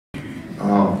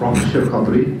Professor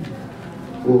Khatri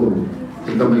को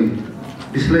एकदमै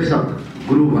विश्लेषक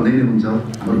गुरु भन्ने नै हुन्छ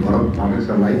हाम्रो भरत पाठक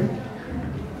सरलाई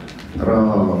र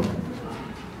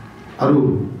अरू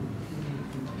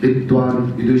विद्वान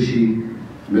विदुषी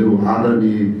मेरो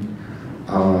आदरणीय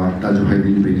दाजुभाइ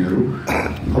दिदीबहिनीहरू।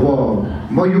 अब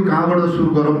म यो कहाँबाट सुरु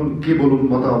गरौँ के बोलौँ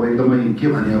म त अब एकदमै के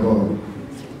भने अब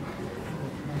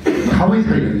ठाउँै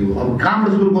छैन यो। अब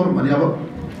कहाँबाट सुरु गरौँ भने अब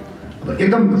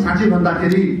एकदम साँच्चै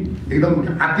भन्दाखेरि एकदम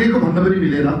आत्तिएको भन्न पनि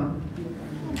मिलेन।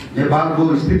 नेपालको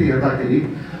स्थिति हेर्दाखेरि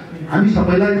हामी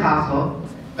सबैलाई थाहा छ,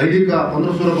 अहिलेका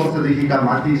 15-16 वर्षदेखिका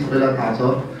माथि सबैलाई थाहा छ,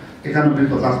 91,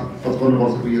 50, 55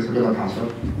 वर्ष पुगे सबैलाई थाहा छ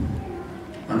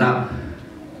भन्दा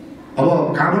अब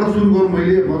कहाँबाट सुरु गरौँ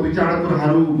मैले म दुई चारवटा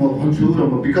कुराहरू म भन्छु र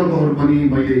म विकल्पहरू पनि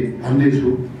मैले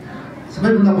भन्नेछु।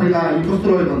 सबैभन्दा पहिला यो कस्तो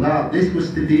रह्यो भन्दा देशको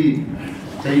स्थिति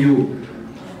चाहिँ यो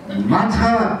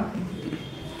माछा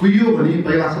कुहियो भने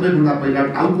पहिला सबैभन्दा पहिला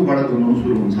टाउकोबाट गनाउनु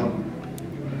सुरु हुन्छ,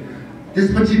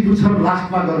 त्यसपछि पुच्छर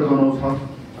लास्टमा गएर गनाउँछ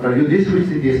र यो देशको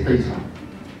स्थिति यस्तै छ।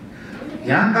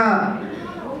 यहाँका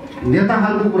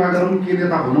नेताहरूको कुरा गरौँ, के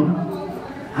नेता भनौँ,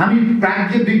 हामी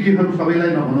प्राज्ञ विज्ञहरू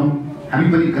सबैलाई नभनौँ, हामी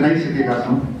पनि गनाइसकेका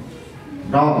छौँ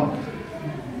र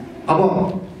अब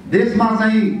देशमा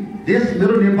चाहिँ देश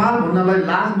मेरो नेपाल भन्नलाई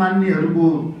लाज मान्नेहरूको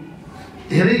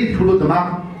धेरै ठुलो दबाब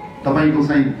तपाईँको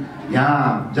चाहिँ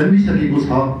यहाँ जन्मिसकेको छ।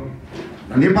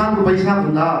 नेपालको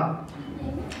पैसाभन्दा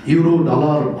युरो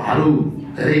डलर भारू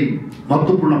धेरै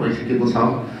महत्त्वपूर्ण भइसकेको छ।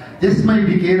 त्यसमै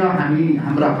बिकेर हामी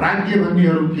हाम्रा प्राज्ञ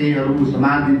भन्नेहरू, केहीहरू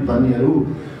समाजविद भन्नेहरू,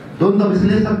 द्वन्द्व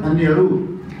विश्लेषक भन्नेहरू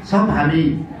सब हामी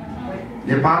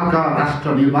नेपालका राष्ट्र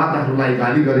निर्माताहरूलाई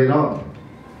गाली गरेर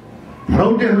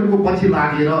भरौटेहरूको पछि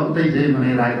लागेर उतै जय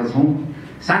मनाइरहेका छौँ।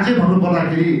 साँच्चै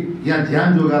भन्नुपर्दाखेरि यहाँ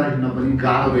ज्यान जोगाएर हिँड्न पनि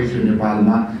गाह्रो रहेछ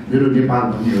नेपालमा मेरो नेपाल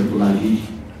भन्नेहरूको लागि।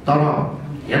 तर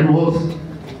हेर्नुहोस्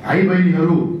भाइ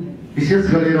बहिनीहरू, विशेष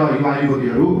गरेर युवा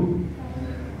युवतीहरू,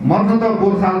 मर्न त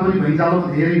पोहोर साल पनि भैँचालोमा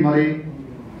धेरै मरे,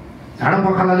 झाडा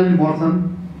पखालाले पनि मर्छन्,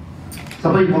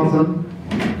 सबै मर्छन्।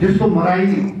 त्यस्तो मराइ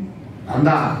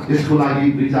भन्दा यसको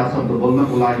लागि दुई चार शब्द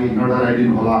बोल्नको लागि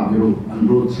नडराइदिनु होला मेरो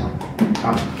अनुरोध छ।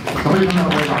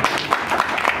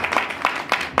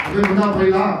 सबैभन्दा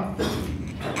पहिला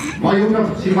म एउटा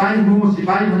सिपाही हुँ।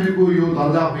 सिपाही भनेको यो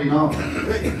दर्जा होइन।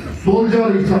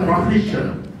 Soldier is a profession,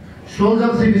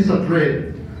 सोल्जरसिप is a trade.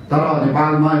 तर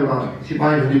नेपालमा एउटा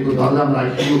सिपाही भनेको दर्जामा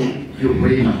राखियो यो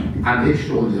होइन। आइ am x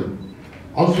soldier,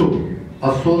 also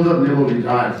a soldier never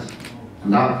retires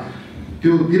भन्दा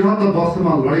त्यो 73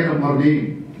 वर्षमा लडेर मर्ने,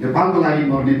 नेपालको लागि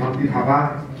मर्ने भक्ति थापा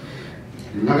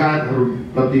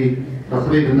लगायतहरूप्रति र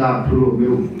सबैभन्दा ठुलो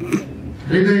मेरो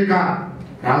हृदयका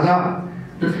राजा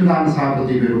पृथ्वीनारायण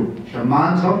शाहप्रति मेरो सम्मान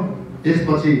छ।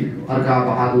 त्यसपछि अर्का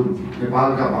बहादुर,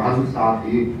 नेपालका बहादुर शाह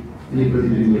थिए, यिनीप्रति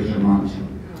मेरो सम्मान छ।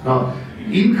 र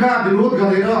यिनका विरोध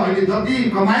गरेर अहिले जति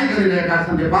कमाइ गरिरहेका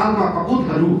छन् नेपालका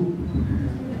कपुतहरू,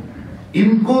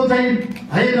 यिनको चाहिँ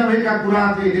भए नभएका कुरा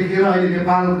चाहिँ देखेर अहिले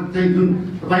नेपाल चाहिँ जुन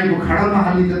तपाईँको खडलमा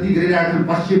हाल्ने जति गरिरहेका छन्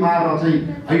पश्चिमा र चाहिँ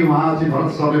अहिले उहाँ चाहिँ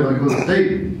भरत सरले भनेको जस्तै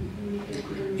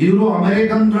युरो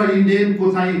अमेरिकन र इन्डियनको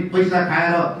चाहिँ पैसा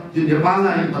खाएर जुन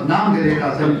नेपाललाई बदनाम गरिरहेका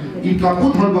छन्, यी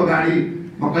कपुतहरूको अगाडि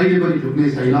म कहिले पनि झुक्ने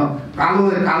छैन।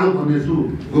 कालोलाई कालो भन्नेछु,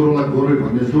 गोरोलाई गोरै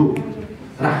भन्नेछु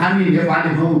र हामी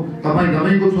नेपाली हौँ। तपाईँ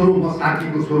दमैको छोरो, म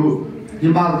सार्कीको छोरो।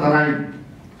 हिमाल तराई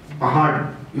पहाड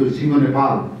यो सिङ्गो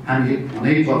नेपाल हामी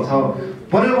हुनै पर्छ।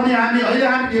 पर्यो भने अहिले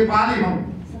हामी नेपाली हौँ,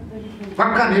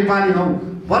 पक्का नेपाली हौँ।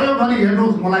 पर्यो भने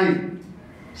हेर्नुहोस्, मलाई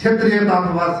क्षेत्रीयता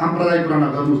अथवा साम्प्रदायिक कुरा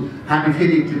नगर्नुहोस्, हामी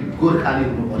फेरि गोर्खाली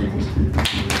हुनु परेको छ।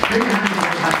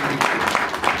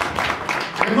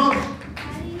 हेर्नुहोस्,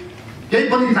 केही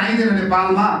पनि चाहिँदैन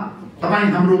नेपालमा।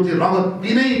 तपाईँ हाम्रो चाहिँ रगत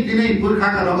तिनै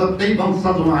पुर्खाका रगतै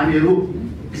वंशज हौँ हामीहरू।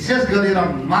 विशेष गरेर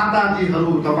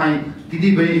माताजीहरू, तपाईँ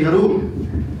दिदीबहिनीहरू,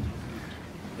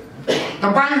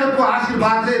 तपाईँहरूको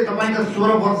आशीर्वादले तपाईँका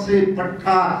 16 वर्षे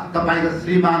पट्टा तपाईँका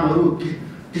श्रीमानहरू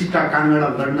टिस्टा काङ्गडा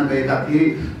लड्न गएका थिए।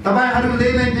 तपाईँहरूले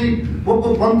नै चाहिँ पोको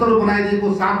पन्तलो बनाइदिएको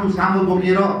साबु सामु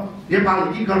बोकेर नेपाल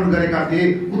एकीकरण गरेका थिए।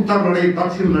 उत्तर लडे,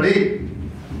 दक्षिण लडे।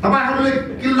 तपाईँहरूले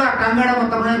किल्ला काङ्गडामा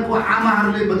तपाईँहरूको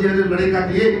आमाहरूले बजेर लडेका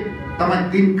थिए। तपाईँ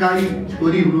तिनकै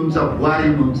छोरी हुनुहुन्छ, बुहारी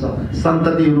हुनुहुन्छ,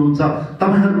 सन्तति हुनुहुन्छ।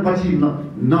 तपाईँहरू पछि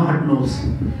नहट्नुहोस्।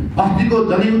 अस्तिको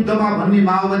जनयुद्धमा भन्ने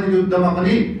माओवादी युद्धमा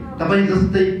पनि तपाईँ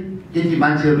जस्तै केही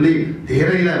मान्छेहरूले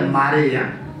धेरैलाई मारे। यहाँ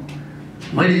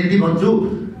मैले यति भन्छु,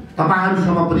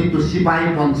 तपाईँहरूसँग पनि त्यो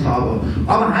सिपाहीपन छ।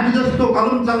 अब हामी जस्तो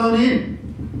कलम चलाउने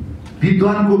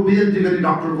विद्वानको पिएचडी गरी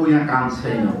डाक्टरको यहाँ काम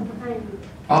छैन।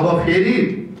 अब फेरि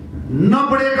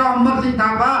नपढेका अमर सिंह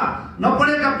थापा,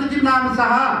 नपढेका पृथ्वीनारायण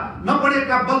शाह,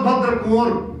 नपढेका बलभद्र कुँवर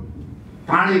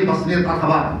पाडे बस्नेत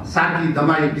अथवा साकी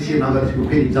दमाई विशेनगरको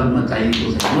फेरि जन्म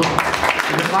चाहिएको छ।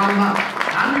 नेपालमा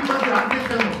हामी पछि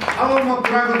राख्दैछौँ। अब म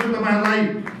कुरा गर्छु तपाईँहरूलाई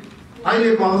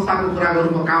अहिलेको अवस्थाको कुरा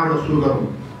गरौँ। म कहाँबाट सुरु गरौँ?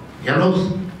 हेर्नुहोस्,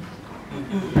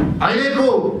 अहिलेको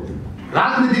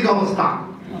राजनीतिक अवस्था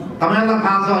तपाईँहरूलाई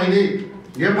थाहा छ। अहिले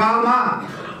नेपालमा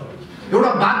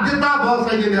एउटा बाध्यतावश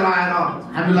अहिले लिएर आएर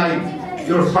हामीलाई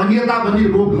यो संहिता पनि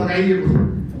रोक लगाइएको छ।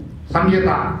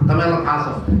 संहिता तपाईँलाई थाहा छ,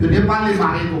 यो नेपालले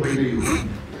मागेको होइन। यो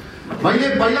मैले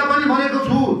पहिला पनि भनेको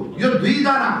छु, यो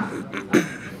दुईजना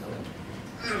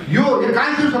यो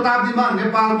 21औं शताब्दीमा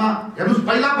नेपालमा हेर्नुहोस्,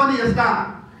 पहिला पनि यस्ता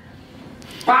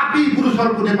पापी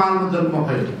पुरुषहरूको नेपालमा जन्म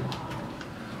भयो।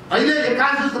 अहिले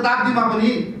 21औं शताब्दीमा पनि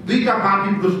दुईटा पापी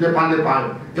पुरुष नेपालले पायो।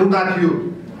 एउटा थियो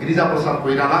गिरिजा प्रसाद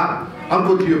कोइराला,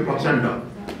 अर्को थियो प्रचण्ड।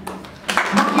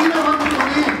 म किन भन्छु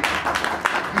भने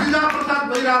गिरिजा प्रसाद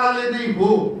कोइरालाले नै हो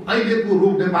अहिलेको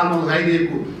रोग नेपालमा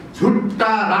लगाइदिएको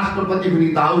झुट्टा राष्ट्रपति हुने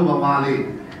दाउमा उहाँले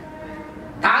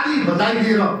ताली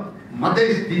बजाइदिएर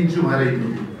मधेस दिन्छु भनेर हिँड्नु।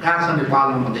 कहाँ छ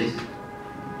नेपालमा मधेस?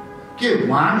 के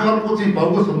उहाँहरूको चाहिँ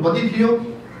बहुको सम्पत्ति थियो?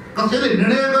 कसैले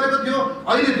निर्णय गरेको थियो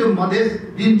अहिले त्यो मधेस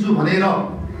दिन्छु भनेर?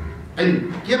 अहिले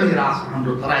के भइरहेछ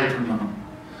हाम्रो तराई खण्डमा?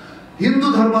 हिन्दू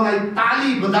धर्मलाई ताली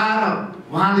बजाएर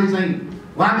उहाँले चाहिँ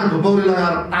उहाँको धुपौरी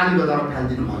लगाएर ताली बजाएर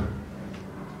फालिदिनु भयो।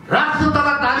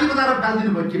 राष्ट्रतालाई ताली बजाएर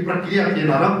फालिदिनु भयो। के प्रक्रिया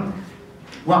थिएन र?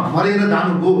 उहाँ मरेर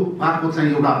जानुभयो। उहाँको चाहिँ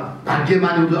एउटा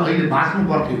भाग्यमानी हुन्छ, अहिले बाँच्नु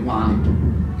पर्थ्यो उहाँले।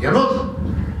 हेर्नुहोस्,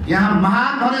 यहाँ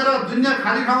महान भनेर दुनियाँ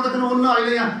खाली ठाउँ देख्नुहुन्न।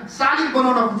 अहिले यहाँ शालिग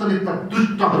बनाउन खोज्छन् यस्ता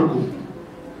दुष्टहरूको।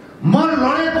 म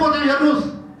लडेको चाहिँ हेर्नुहोस्,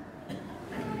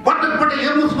 पटक पटक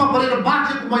हेर्नुहोस्, म परेर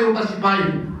बाँचेको म एउटा सिपाही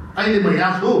हुँ। अहिले म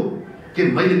यहाँ छु कि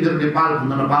मैले मेरो नेपाल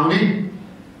भन्न नपाउने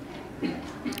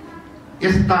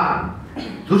यस्ता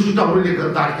दुष्टहरूले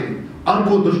गर्दाखेरि।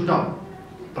 अर्को दुष्ट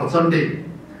प्रचण्डे,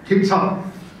 ठिक छ,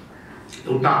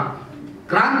 एउटा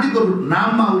क्रान्तिको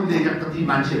नाममा उसले यहाँ कति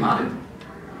मान्छे मार्यो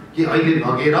कि अहिले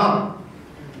भगेर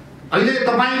अहिले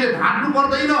तपाईँले ढाक्नु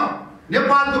पर्दैन।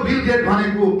 नेपालको बिल गेट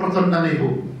भनेको प्रचण्ड नै हो।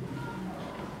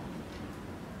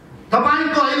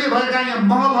 तपाईँको अहिले भएका यहाँ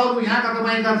महलहरू, यहाँका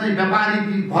तपाईँका चाहिँ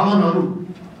व्यापारिक भवनहरू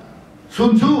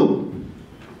सुन्छु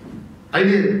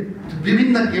अहिले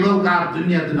विभिन्न केबलकार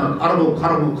दुनियाँ अरबौं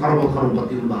खरबौं खरबौं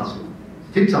उन्वास हो।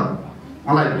 ठिक छ,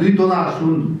 मलाई 2 तोला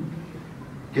सुन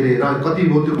के अरे र कति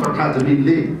हो त्यो कट्ठा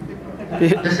जमिनले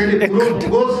त्यसैले पुरो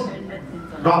पुगोस्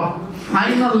र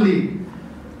फाइनल्ली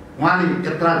उहाँले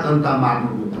यत्रा जनता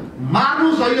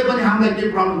मार्नुहोस्। अहिले पनि हामीलाई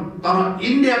के प्रब्लम? तर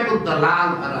इन्डियाको दलाल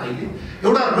भएर अहिले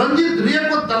एउटा रञ्जित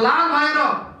रेको दलाल भएर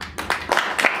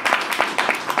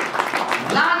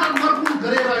लाजन मर्कुल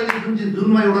गरेर अहिले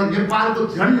जुनमा एउटा नेपालको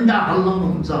झन्डा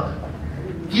हल्लाउनुहुन्छ।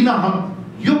 किन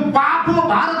यो पाप हो?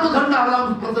 भारतको झन्डा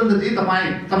हल्लाउनु प्रचण्डजी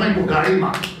तपाईँको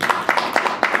गाडीमा।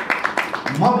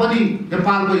 म पनि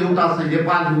नेपालको एउटा चाहिँ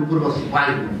नेपाली पूर्व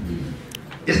सिपाही हुँ।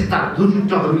 यस्ता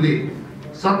दुष्टहरूले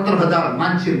 17,000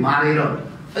 मान्छे मारेर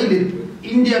अहिले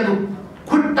इन्डियाको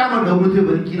खुट्टामा ढोग्नु थियो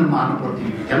भने किन मार्नु पर्थ्यो?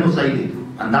 हेर्नुहोस्, अहिले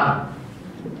भन्दा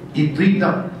यी दुईटा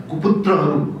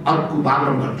कुपुत्रहरू, अर्को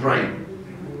बाबुराम भट्टराई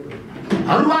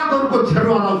हरुवाहरूको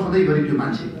छेरुवाला सधैँभरि त्यो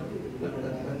मान्छे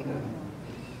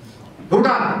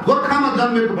एउटा गोर्खामा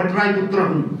जन्मेको भट्टराई पुत्र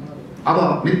हुन्। अब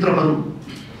मित्रहरू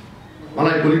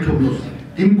मलाई गोली ठोक्नुहोस्,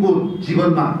 तिनको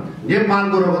जीवनमा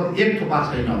नेपालको रगत एक थोपा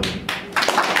छैन।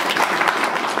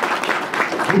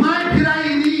 घुमाइ फिराइ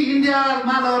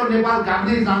इन्डियामा लगेर नेपाल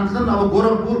काट्दै चाहन्छन्। अब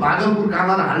गोरखपुर भागलपुर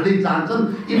काँडा हाल्दै चाहन्छन्।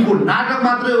 यिनको नाटक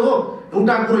मात्रै हो।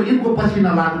 एउटा कुरो, यिनको पछि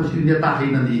नलाग्नुहोस्, यो नेता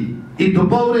होइन नि, यी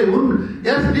धुपौरे हुन्।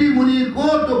 एसडी मुनिको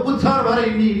त्यो पुच्छर भएर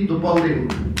यिनी धुपौरे हुन्।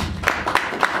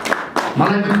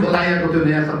 मलाई पनि बोलाइएको थियो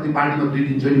नयाँ शक्ति पार्टीमा 2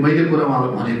 दिन चाहिँ मैले कुरा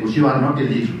उहाँलाई भनेको शिवार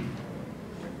नटेली।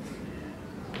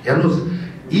 हेर्नुहोस्,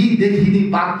 यी देखिने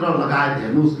पात्र लगायत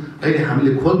हेर्नुहोस्, अहिले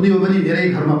हामीले खोज्ने हो भने मेरै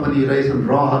घरमा पनि रहेछन्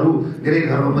रहहरू, मेरै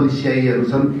घरमा पनि सिआईहरू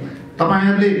छन्।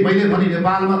 तपाईँहरूले मैले पनि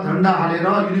नेपालमा झन्डा हालेर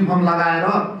युनिफर्म लगाएर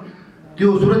त्यो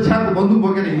सुरक्षाको बन्दुक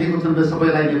बोकेर हिँडेको छन्।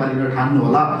 सबैलाई नेपाली ठान्नु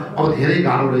होला। अब धेरै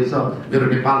गाह्रो रहेछ मेरो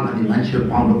नेपाल भन्ने मान्छेहरू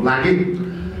पाउनको लागि।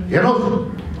 हेर्नुहोस्,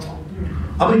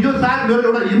 अब यो सायद मेरो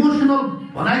एउटा इमोसनल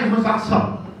भनाइ हुन सक्छ,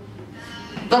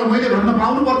 तर मैले भन्न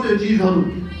पाउनु पर्छ यो चिजहरू।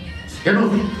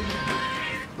 हेर्नुहोस्,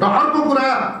 र अर्को कुरा,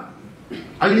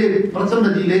 अहिले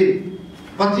प्रचण्डजीले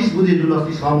 25 बुधे जुन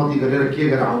अस्ति सहमति गरेर के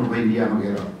गरेर आउनुभयो इन्डियामा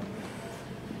गएर।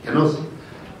 हेर्नुहोस्,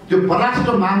 त्यो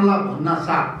परराष्ट्र मामला भन्न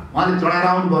साथ उहाँले चढाएर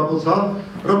आउनु भएको छ।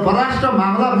 र परराष्ट्र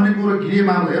मामला भनेको र गृह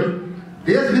मामला,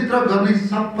 देशभित्र गर्ने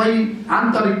सबै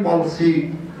आन्तरिक policy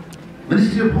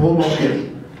ministry of home affairs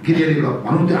गृहले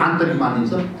भनौँ त्यो आन्तरिक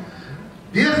मानिन्छ।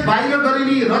 देश बाहिर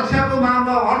गरिने रक्षाको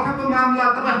मामला, अर्थको मामला,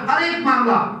 तपाईँ हरेक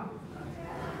मामला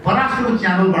परराष्ट्रको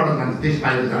च्यानलबाट जान्छ, देश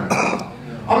बाहिर जान्छ।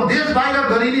 अब देश बाहिर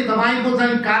गरिने तपाईको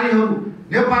चाहिँ कार्यहरू,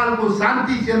 नेपालको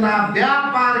शान्ति सेना,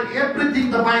 व्यापार, एभ्रिथिङ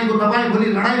तपाईँ भोलि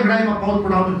लडाइँ भिडाइमा पहुँच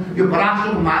पठाउनु, यो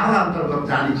पराष्ट्रको मामला अन्तर्गत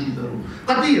जाने चिजहरू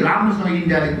कति राम्रोसँग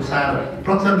इन्डियाले घुसाएर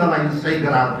प्रचण्डलाई सही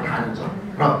गराएर पठाएको छ।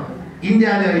 र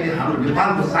इन्डियाले अहिले हाम्रो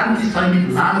नेपालको शान्ति सैनिक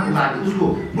लानको लागि, उसको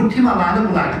मुठीमा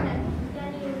लानको लागि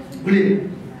उसले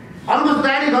अलमोस्ट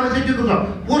तयारी गरिसकेको छ।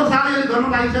 पोहोर साल यसले गर्न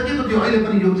लागिसकेको थियो, अहिले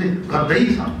पनि यो चाहिँ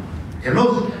गर्दैछ।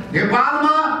 हेर्नुहोस्,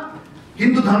 नेपालमा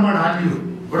हिन्दू धर्म ढालियो,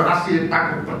 एउटा राष्ट्रिय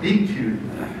एकताको प्रतीक थियो।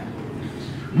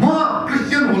 म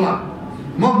क्रिस्चियन होला,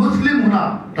 म मुस्लिम हुन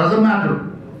डजन्ट म्याटर,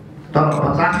 तर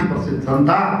 85%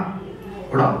 जनता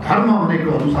एउटा धर्म भनेको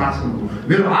अनुशासन हो,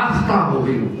 मेरो आस्था हो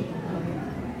यो।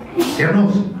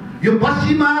 हेर्नुहोस्, यो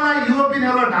पश्चिमालाई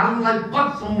युरोपियनहरूलाई ढाल्नलाई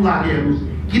बच्चौँ लाग्यो। हेर्नुहोस्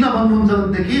किन भन्नुहुन्छ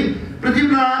भनेदेखि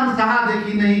पृथ्वीनारायण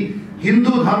शाहदेखि नै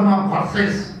हिन्दू धर्म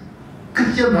भर्सेस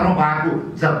क्रिस्चियन धर्म भएको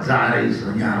जब जारै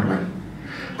छ। यहाँहरूलाई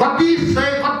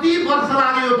कति वर्ष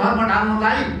लाग्यो यो धर्म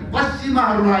ढाल्नलाई,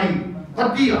 पश्चिमाहरूलाई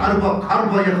कति अर्ब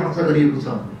खर्ब खर्च गरिएको छ।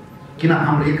 किन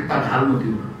हाम्रो एकता ढाल्नु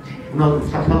थियो, उनीहरू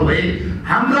सफल भए।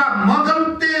 हाम्रा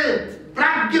मगन्ते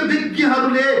प्राज्ञ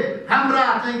विज्ञहरूले, हाम्रा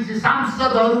चाहिँ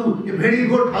सांसदहरू, यो भेडी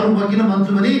गोठहरूमा किन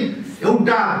भन्छु भने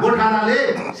एउटा गोठालाले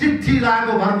सिट्ठी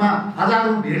लागेको भरमा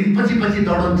हजारौं भेडी पछि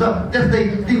दौडन्छ, त्यस्तै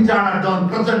 3-4 डन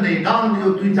प्रचण्डै डन, यो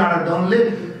 2-4 डनले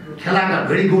खेलाका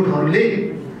भेडी गोठहरूले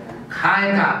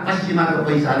खाएका पश्चिमाको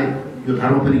पैसाले यो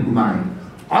धर्म पनि गुमाए।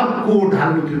 अर्को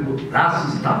ढाल्नु थियो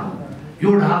राष्ट्रसंस्था, यो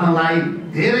ढाल्नलाई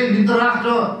धेरै मित्र राष्ट्र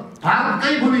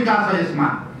भारतकै भूमिका छ। यसमा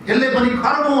यसले पनि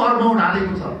खर्बौं अर्बौं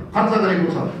ढालेको छ, खर्च गरेको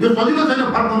छ। यो सजिलो छैन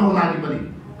फर्काउनको लागि पनि,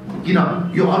 किन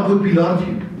यो अर्को पिलर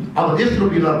थियो। अब तेस्रो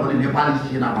पिलर भने नेपाली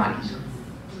सेना बाँकी छ।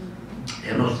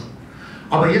 हेर्नुहोस्,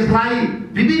 अब यसलाई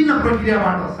विभिन्न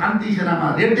प्रक्रियाबाट शान्ति सेनामा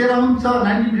रेटेर हुन्छ,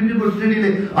 1954 ट्रिटीले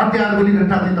हतियार गोली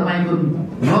घण्टा चाहिँ तपाईको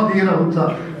नदिएर हुन्छ,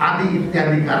 आदि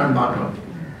इत्यादि कारणबाट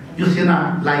यो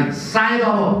सेनालाई सायद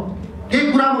अब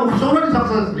केही कुरामा उक्साउन नि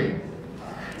सक्छ। यसले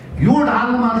यो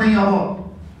ढाल्नमा चाहिँ अब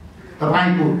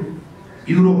तपाईको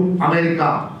युरोप,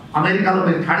 अमेरिकालाई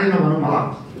पनि ठाडै नभनौँ होला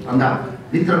भन्दा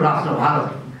मित्र राष्ट्र भारत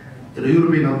र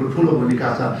युरोपियनहरूको ठुलो भूमिका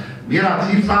छ। मेरा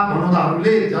चिफ साहब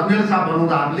भनौँदाहरूले, जनरल साहब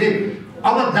भनौँदाहरूले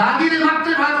अब जागिरले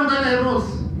मात्रै भएर हुँदैन। हेर्नुहोस्,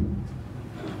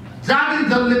 जागिर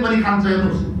जसले पनि खान्छ।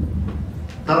 हेर्नुहोस्,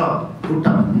 तर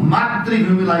एउटा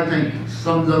मातृभूमिलाई चाहिँ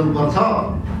सम्झनु पर्छ।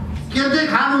 के चाहिँ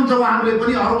खानुहुन्छ उहाँहरूले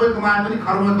पनि, अरूले कमाए पनि,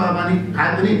 खर्म कमाए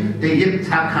खाए पनि त्यही एक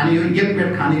छाप खाने हो, एक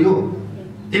पेट खाने हो,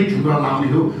 एक झुक्रा लाउने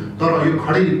हो। तर यो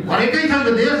खडेरी परेकै छ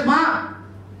यो देशमा,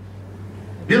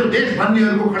 मेरो देश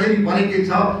भन्नेहरूको खडेरी परेकै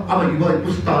छ। अब युवा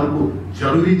पुस्ताहरूको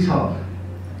जरुरी छ,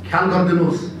 ख्याल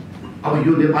गरिदिनुहोस्। अब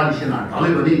यो नेपाली सेना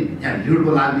ढल्यो भने यहाँ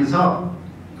भिडको लाग्ने छ।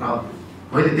 र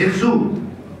मैले देख्छु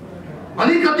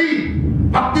अलिकति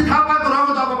भक्ति थापाको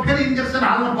रगत अब फेरि इन्जेक्सन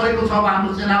हाल्नु परेको छ। अब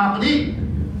हाम्रो सेनामा पनि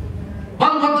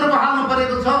बलभद्रको हाल्नु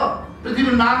परेको छ,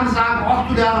 पृथ्वीनारायण शाहको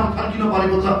अस्तु ल्याएर फर्किनु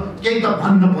परेको छ। केही त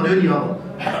भन्नु पर्यो नि। अब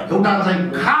एउटा चाहिँ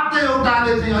खाते,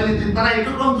 एउटाले चाहिँ अहिले चाहिँ तराई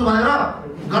टुक्राउँछु भनेर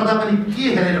गर्दा पनि के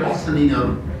हेरेर बस्छन्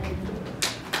यिनीहरू।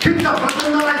 ठिक छ,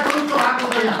 प्रचण्डलाई सन्चो भएको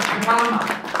छ यहाँ नेपालमा,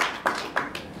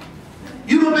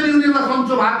 युरोपियन युनियनलाई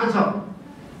सन्चो भएको छ,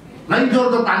 लाइन जोर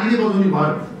त तालिने बजाउने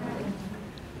भयो।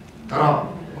 तर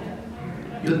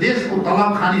यो देशको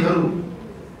तलब खानीहरू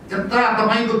यत्रा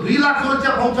तपाईको 2 लाख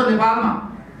सुरक्षा पाउँछ नेपालमा।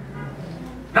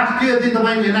 राष्ट्रिय चाहिँ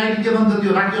तपाईको एनआइटी के भन्छ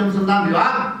त्यो राष्ट्रिय अनुसन्धान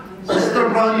विभाग, सशस्त्र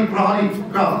प्रहरी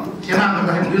र सेना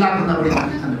गर्दाखेरि 2 लाख भन्दा बढी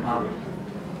मान्छे छ नेपालमा।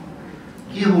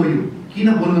 के हो यो? किन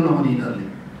बोल्नु नहुने यिनीहरूले?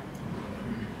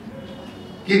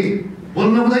 के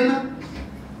बोल्नु हुँदैन?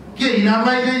 के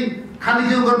यिनीहरूलाई चाहिँ खाली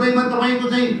जेउ गर्दैमा तपाईको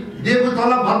चाहिँ दिएको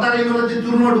तलब भत्ता यिनीहरूलाई चाहिँ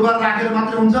चुरमा डुबाएर राखेर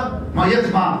मात्रै हुन्छ? म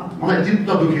यसमा मलाई चित्त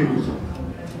दुखेको छ।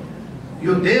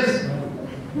 यो देश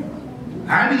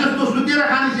हामी जस्तो सुतेर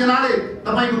खाने सेनाले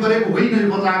तपाईको गरेको होइन, यो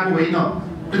बचाएको होइन।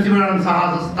 पृथ्वीनारायण शाह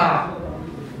जस्ता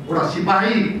एउटा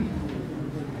सिपाही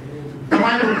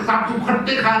तपाईको सातु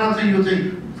खट्टे खाएर चाहिँ यो चाहिँ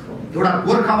एउटा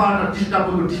गोर्खाबाट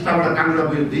टिस्टाबाट काङ्गडा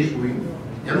गएको देश हो।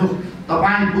 हेर्नुहोस्,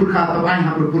 तपाईँ पुर्खा, तपाईँ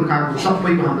हाम्रो पुर्खाको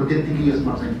सबैको हाम्रो त्यतिकै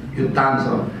यसमा चाहिँ योगदान छ।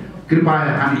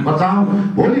 कृपया हामी बचाउँ।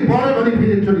 भोलि पऱ्यो भने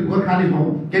फेरि एकचोटि गोर्खाली हौँ,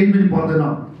 केही पनि पर्दैन।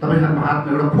 तपाईँहरूको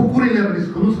हातमा एउटा खुकुरी लिएर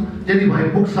निस्कनुहोस्, त्यति भए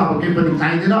पुग्छ। अब केही पनि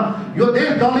चाहिँदैन। यो देश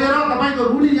डलेर तपाईँको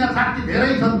रुली यहाँ साथी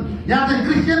धेरै छन्। यहाँ चाहिँ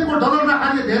क्रिस्चियनको डलर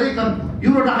नखाने धेरै छन्,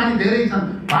 युरो नखाने धेरै छन्,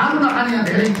 भारू नखाने यहाँ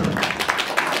धेरै छन्।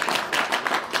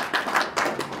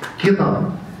 के त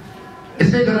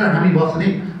यसै गरेर हामी बस्ने?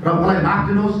 र मलाई माफ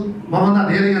दिनुहोस्, मभन्दा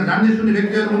धेरै यहाँ जान्ने सुन्ने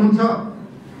व्यक्तिहरू हुनुहुन्छ।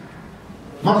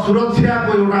 म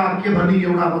सुरक्षाको एउटा के भने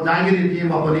एउटा म जागिरी थिएँ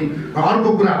म पनि। र अर्को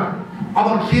कुरा, अब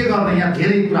के गर्ने यहाँ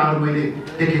धेरै कुराहरू मैले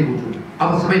देखेको छु। अब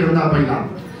सबैभन्दा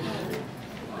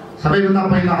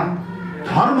पहिला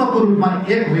धर्मको रूपमा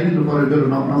एक होइनु पर्यो। मेरो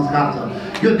नमस्कार छ।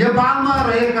 यो नेपालमा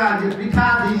रहेका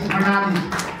पीठाधीश मठाधीश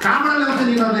कहाँबाट ल्याउँछ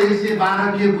नि यिनीहरूले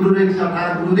 112 के गुरु रे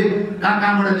 18 गुरु रे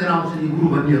कहाँबाट लिएर आउँछ नि गुरु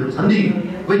भन्नेहरू छन् नि।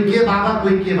 कोही के बाबा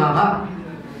कोही के बाबा।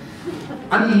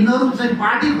 अनि यिनीहरू चाहिँ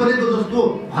पार्टी खोलेको जस्तो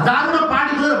हजारौं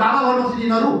पार्टी खोलेर बाबा भन्न बस्ने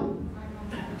यिनीहरू।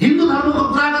 हिन्दू धर्मको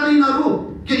कुरा गर्ने यिनीहरू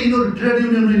के यिनीहरू ट्रेड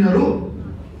युनियन यिनीहरू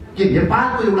के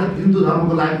नेपालको एउटा हिन्दू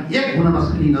धर्मको लागि एक हुन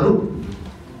नसक्ने यिनीहरू।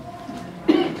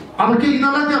 अब के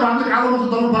यिनीहरूलाई चाहिँ हामीले कालो मसो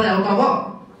दल्नु पर्यो हो त। अब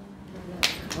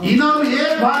यिनीहरू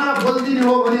एक भएर बोलिदिने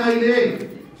हो भने अहिले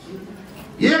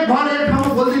एक भएर एक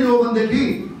ठाउँमा बोलिदिने हो भनेदेखि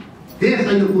देश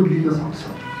अहिले उर्लिन सक्छ।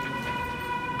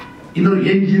 यिनीहरू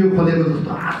एनजिओ खोलेको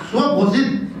जस्तो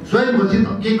स्वयं घोषित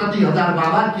के कति हजार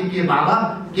बाबा के बाबा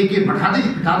के मठाधीश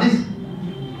पीठाधीश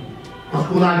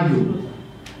कसको लागि हो?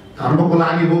 धर्मको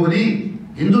लागि हो भने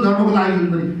हिन्दू धर्मको लागि हो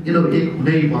भने यिनीहरू एक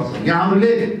हुनै पर्छ।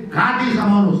 यहाँहरूले घाँटी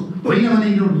समाउनुहोस्। होइन भने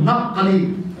यिनीहरू नक्कली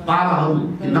बाबाहरू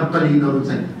नक्कली यिनीहरू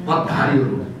चाहिँ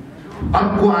पदधारीहरू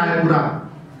अर्को आए कुरा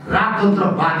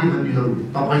राजतन्त्रवादी भन्नेहरू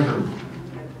तपाईँहरू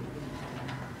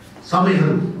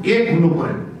सबैहरू एक हुनु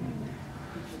पर्यो।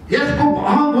 यसको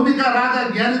अहम भूमिका राजा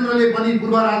ज्ञानेन्द्रले पनि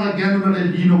पूर्व राजा ज्ञानेन्द्रले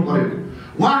लिनु पर्यो।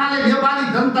 उहाँले नेपाली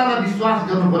जनतालाई विश्वास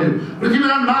गर्नु पर्यो।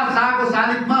 पृथ्वीनारायण नाथ शाहको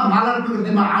शालिगमा मालार्पणको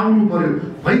दिनमा आउनु पर्यो।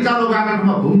 भैँचालो गएको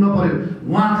ठाउँमा घुम्नु पर्यो।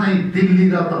 उहाँ चाहिँ दिल्ली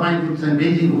र तपाईँको चाहिँ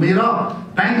बेजिङ घुमेर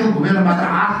ब्याङ्कक घुमेर मात्र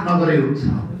आश नगरे हुन्छ।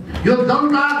 यो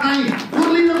जनता चाहिँ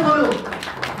उर्लिनु पर्यो।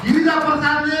 गिरिजा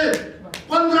प्रसादले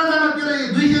 15 जना के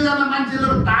 200 जना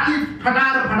मान्छेहरू ताली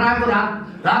फटाएको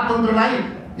राजतन्त्रलाई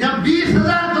यहाँ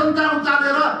 20,000 जनता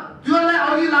उचालेर त्यसलाई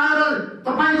अघि लाएर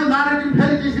तपाईको नारेटिभ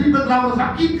फेरि त्यसरी बदलाउन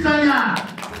सकिन्छ। यहाँ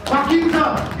सकिन्छ।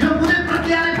 यो कुनै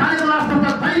प्रक्रियाले खानेको राष्ट्र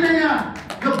छैन। यहाँ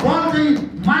यो बल चाहिँ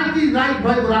माइटी राइट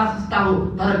भएको राष्ट्र हो।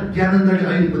 तर ज्ञानेन्द्रले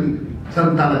अहिले पनि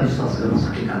जनतालाई विश्वास गर्न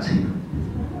सकेका छैन।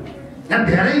 यहाँ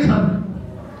धेरै छन्।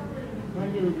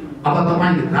 अब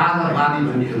तपाईले राजावादी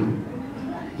भन्नेहरू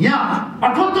यहाँ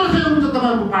 7800 हुन्छ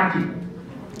तपाईको पार्टी।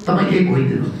 तपाईँ एक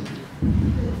होइदिनुहोस्।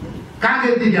 कहाँ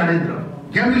गए ज्ञानेन्द्र?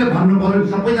 ज्ञानीले भन्नु पर्यो।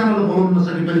 सबैजनाले बोलाउन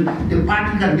नसके पनि त्यो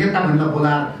पार्टीका नेता भनेर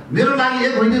बोलाएर मेरो लागि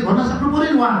एक होइन भन्न सक्नु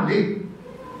पर्यो नि उहाँहरूले।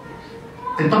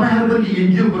 तपाईँहरू पनि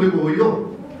एनजिओ खोलेको हो। यो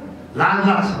लाज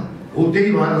लाग्छ हो। त्यही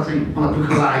भएर चाहिँ मलाई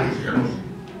दुःख लागेको छ। हेर्नुहोस्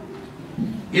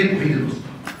एक भइदिनुहोस्।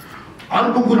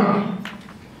 अर्को कुरा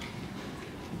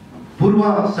पूर्व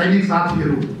सैनिक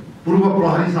साथीहरू पूर्व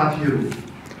प्रहरी साथीहरू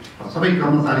सबै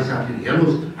कर्मचारी साथीहरू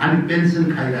हेर्नुहोस् हामी पेन्सन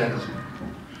खाइरहेका छौँ।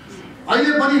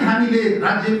 अहिले पनि हामीले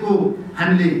राज्यको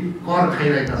हामीले कर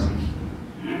खाइरहेका छौँ।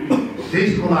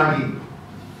 देशको लागि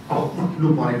अब उठ्नु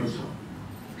परेको छ।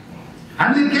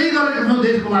 हामीले केही गरेका छौँ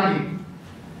देशको लागि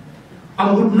अब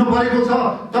उठ्नु परेको छ।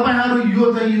 तपाईहरू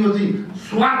यो चाहिँ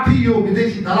स्वार्थी यो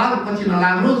विदेशी दलाल पछि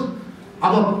नलाग्नुहोस्।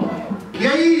 अब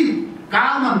केही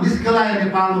कालमा निस्कलाय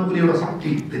नेपालमा कुनै एउटा शक्ति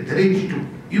धेरै छिटो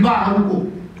युवाहरूको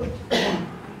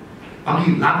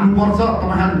अघि लाग्नुपर्छ।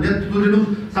 तपाईहरू नेतृत्व दिनुहोस्।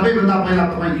 सबैभन्दा पहिला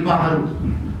तपाईँ युवाहरू।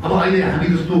 अब अहिले हामी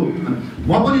जस्तो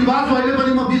म पनि युवा छु। अहिले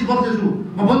पनि म 20 वर्ष छु।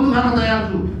 म बन्दुक खान तयार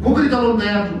छु। खुकुरी चलाउन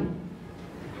तयार छु।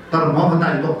 तर मभन्दा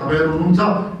युवा तपाईँहरू हुनुहुन्छ।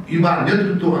 युवा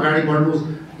नेतृत्व अगाडि बढ्नुहोस्।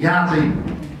 यहाँ चाहिँ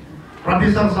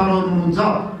प्रोफेसर सरहरू हुनुहुन्छ।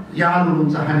 यहाँहरू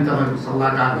हुनुहुन्छ। हामी तपाईँको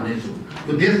सल्लाहकार हुनेछौँ।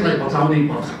 यो देशलाई बचाउनै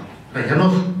पर्छ। र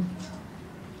हेर्नुहोस्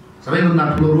सबैभन्दा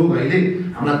ठुलो रोग अहिले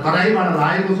हामीलाई तराईबाट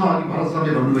लागेको छ। अघि भरत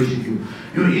सरले भन्नु भइसक्यो।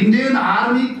 यो इन्डियन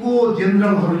आर्मीको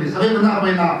जेनरलहरूले सबैभन्दा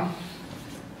पहिला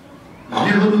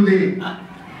नेहरूले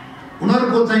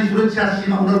उनीहरूको चाहिँ सुरक्षा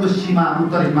सीमा उनीहरूको सीमा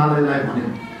उत्तर हिमालयलाई भन्यो।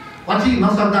 पछि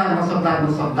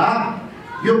नसक्दा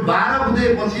यो 12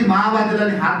 बुँदेपछि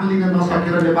माओवादीलाई हातमा लिन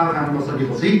नसकेर नेपाल खान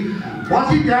नसकेपछि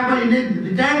पछि त्यहाँको इन्डियन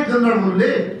रिटायर्ड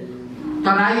जेनरलहरूले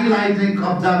तराईलाई चाहिँ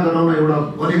कब्जा गराउन एउटा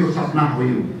गरेको सपना हो।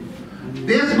 यो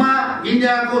देशमा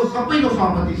इन्डियाको सबैको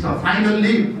सहमति छ।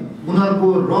 फाइनल्ली उनीहरूको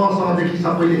रसदेखि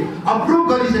सबैले अप्रुभ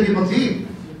गरिसकेपछि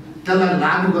त्यसलाई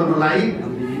लागू गर्नलाई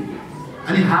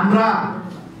अनि हाम्रा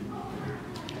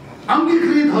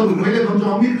अङ्गीकृतहरू मैले भन्छु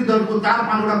अङ्गीकृतहरूको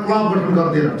 4-5 क्लब गठन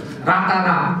गरिदिएर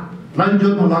रातारात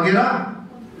लन्चोटमा लगेर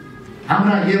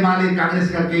हाम्रा एमाले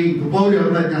काङ्ग्रेसका केही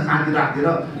धुपौरीहरूलाई त्यहाँ साथी राखेर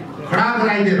खडा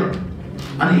गराइदिएर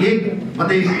अनि एक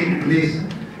मधेस एक देश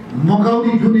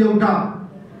मगाउने जुन एउटा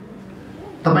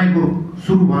तपाईको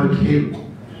सुरु भयो खेल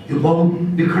यो बहुत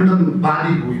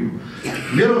विखण्डनवादी हो। यो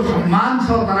मेरो सम्मान छ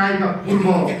तराईका पूर्व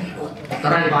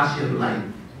तराईवासीहरूलाई।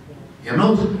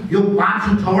 हेर्नुहोस् यो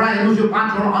 5-6वटा हेर्नुहोस् यो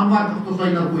 5-6वटा अनुवाद कस्तो छ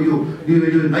यिनीहरूको यो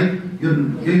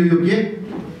के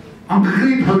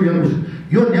अङ्गीकृतहरू हेर्नुहोस्।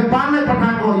 यो नेपाललाई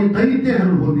पठाएको यो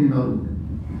दैत्यहरू हो यिनीहरू।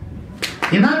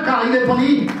 यिनीहरूका अहिले पनि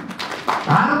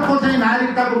भारतको चाहिँ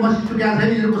नागरिकताको मसी चुक्या छैन।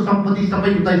 यिनीहरूको सम्पत्ति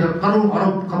सबै उतै छ। करोड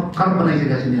अरब खर्ब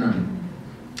बनाइसकेका छन् यिनीहरूले।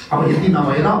 अब यति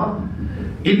नभएर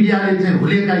इन्डियाले चाहिँ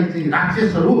हुलेका चाहिँ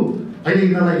राक्षसहरू अहिले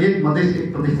यिनीहरूलाई एक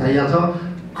प्रदेश चाहिएको छ।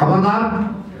 खबरदार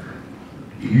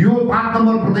यो 5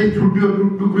 नम्बर प्रदेश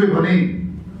टुक्रियो भने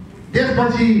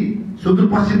त्यसपछि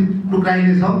सुदूरपश्चिम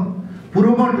टुक्राइनेछ,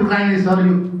 पूर्वमा टुक्राइनेछ र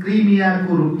यो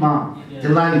क्रिमियाको रूपमा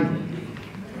यसलाई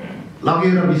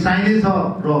लगेर मिसाइनेछ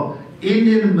र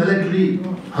इन्डियन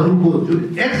मिलिट्रीहरूको जुन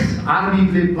एक्स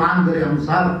आर्मीले प्लान गरे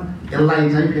अनुसार यसलाई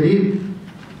चाहिँ फेरि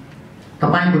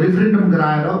तपाईको रेफरेन्डम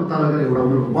गराएर उता लगेर एउटा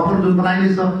उनीहरूको बफर जोन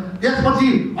बनाइनेछ। त्यसपछि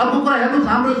अर्को कुरा हेर्नुहोस्,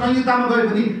 हाम्रो संहितामा गयो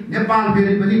भने नेपाल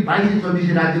फेरि पनि 22-24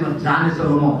 राज्यमा जानेछ र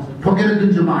म ठोकेर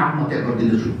दिन्छु, म आत्महत्या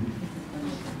गरिदिन्छु।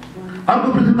 अर्को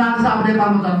पृथ्वीनारायण शाह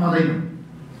नेपालमा जन्मदैन,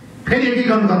 फेरि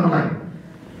एकीकरण गर्नलाई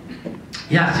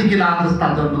यहाँ सिकिला जस्ता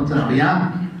जन्मन्छन्। अब यहाँ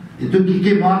त्यो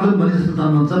के मर्दन भने जस्तो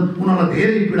जन्मन्छन्, उनीहरूलाई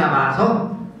धेरै पीडा भएको छ।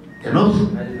 हेर्नुहोस्,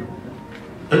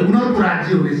 उनीहरूको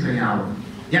राज्य हुनेछ यहाँ। अब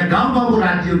यहाँ गाउँ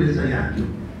राज्य हुनेछ यहाँ।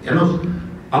 हेर्नुहोस्,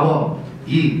 अब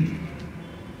यी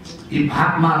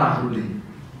भागमाराहरूले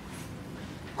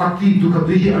कति दुःख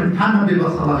 298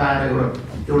 वर्ष लगाएर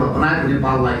एउटा बनाएको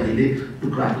नेपाललाई अहिले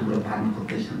टुक्रा पार्न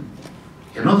खोज्दैछन्।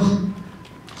 हेर्नुहोस्,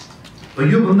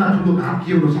 योभन्दा ठुलो घात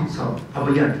के हुन सक्छ? अब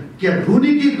यहाँ के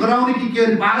रुने कि गराउने कि के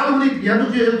पागल हुने?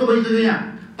 हेर्नुहोस्, यो यस्तो भइसक्यो यहाँ।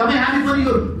 तपाईँ हामी पनि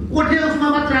यो कोठे उसमा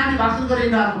मात्र हामी भाषण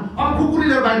गरिरहेको छौँ। अब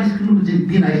कुकुरले बाहिर निस्किनु चाहिँ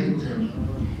दिन आइसकेको छ।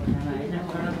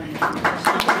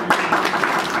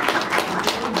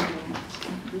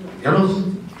 हेर्नुहोस्,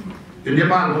 यो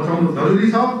नेपाल बचाउनु जरुरी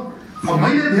छ। अब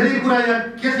मैले धेरै कुरा यहाँ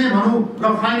के चाहिँ भनौँ र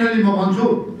फाइनली म भन्छु,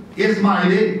 यसमा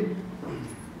अहिले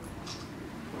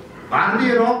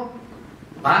भारतीय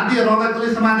रलाई कसले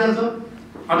समातेको छ?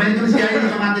 अमेरिकन सिआइएले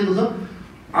समातेको छ।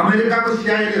 अमेरिकाको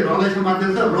सिआइएले रलाई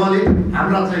समातेको छ। रले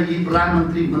हाम्रा चाहिँ यी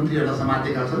प्रधानमन्त्री मन्त्रीहरूलाई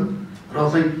समातेका छन्। र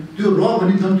चाहिँ त्यो र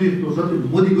भन्ने जन्तु यस्तो छ, त्यो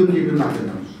मोदीको केही पनि लाग्दैन।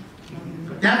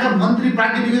 त्यहाँका मन्त्री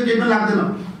प्राकृतिक केही पनि लाग्दैन।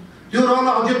 त्यो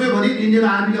रलाई अचेत्यो भने इन्डियन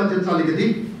आर्मीले अचेत अलिकति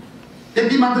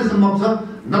त्यति मात्रै सम्भव छ।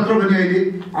 नत्र भने अहिले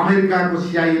अमेरिकाको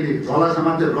सिआइएले रलाई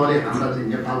समात्यो, रले हाम्रा चाहिँ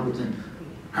नेपालको चाहिँ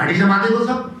घाँटी समातेको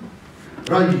छ।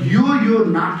 र यो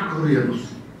नाटकहरू हेर्नुहोस्,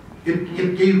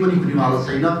 केही पनि हुनेवाला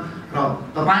छैन। र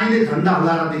तपाईँले झन्डा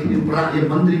हल्लाएर देखिने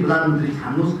मन्त्री प्रधानमन्त्री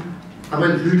छान्नुहोस्,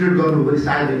 तपाईँले ट्विटर गर्नु भने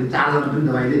सायद अहिले 4 जना पनि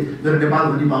तपाईँले मेरो नेपाल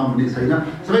भनी पाउनुहुने छैन।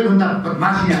 सबैभन्दा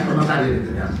बदमासी यहाँ कर्मचारीहरूले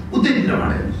गरिरहेको छ।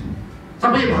 उतैतिरबाट हेर्नुहोस्,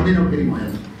 सबै भन्दैनौँ फेरि म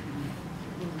हेर्नुहोस्।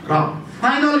 र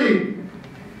फाइनली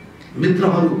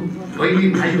मित्रहरू,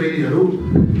 भाइ बहिनीहरू,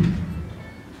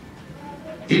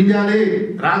 इन्डियाले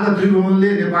राजा त्रिभुवनले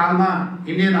नेपालमा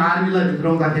इन्डियन आर्मीलाई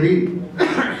भित्राउँदाखेरि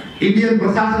इन्डियन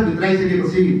प्रशासन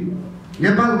भित्राइसकेपछि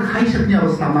नेपाल खाइसक्ने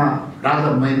अवस्थामा राजा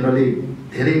महेन्द्रले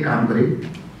धेरै काम गरे।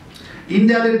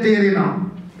 इन्डियाले टेरेन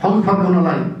फौज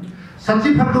फर्काउनलाई,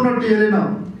 सचिव फर्काउन टेरेन।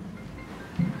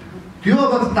 त्यो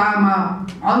अवस्थामा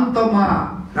अन्तमा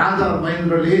राजा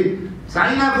महेन्द्रले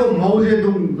चाइनाको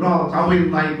मौजेदुङ र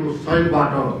चाउलाईको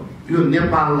सहयोगबाट यो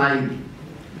नेपाललाई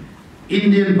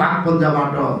इन्डियन बाघ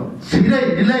पन्जाबाट छिरै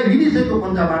निलिसकेको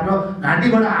पन्जाबाट,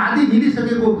 घाँटीबाट आधी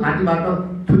निलिसकेको घाँटीबाट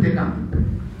छुटेका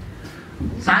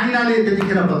चाइनाले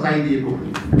त्यतिखेर बचाइदिएको।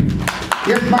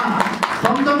 यसमा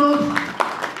सम्झनुहोस्,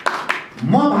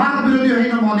 म भारत विरोधी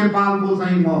होइन, म नेपालको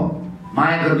चाहिँ म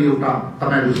माया गर्ने एउटा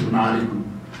तपाईँहरू सुनारी हुँ।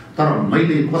 तर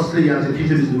मैले कसले यहाँ चाहिँ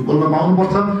खिचडी बोल्न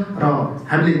पाउनुपर्छ र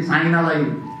हामीले चाइनालाई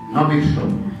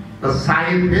नबिर्सौँ। र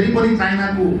सायद फेरि पनि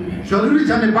चाइनाको जरुरी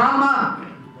छ नेपालमा।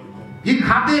 यी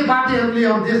खाते बाटेहरूले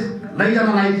अब देश लैजान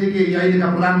लागिसके। अहिलेका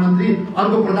प्रधानमन्त्री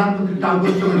अर्को प्रधानमन्त्री टाउको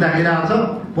देखिरहेको छ।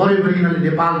 पऱ्यो भने यिनीहरूले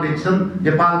नेपाल बेच्छन्,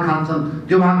 नेपाल खान्छन्।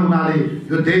 त्यो भएको हुनाले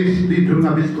यो देश दुई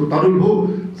ढुङ्गा बिचको तरुल हो।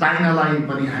 चाइनालाई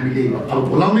पनि हामीले अब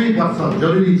बोलाउनै पर्छ,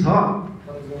 जरुरी छ।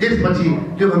 त्यसपछि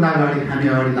त्योभन्दा अगाडि हामी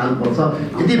अगाडि लाग्नुपर्छ।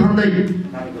 यति भन्दै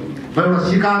म एउटा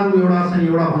सिकारु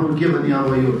एउटा भनौँ के भने अब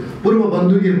यो पूर्व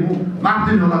बन्धुकी हुँ, माफ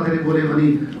दिनु होला फेरि बोले भने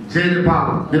जय नेपाल,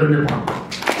 मेरो नेपाल।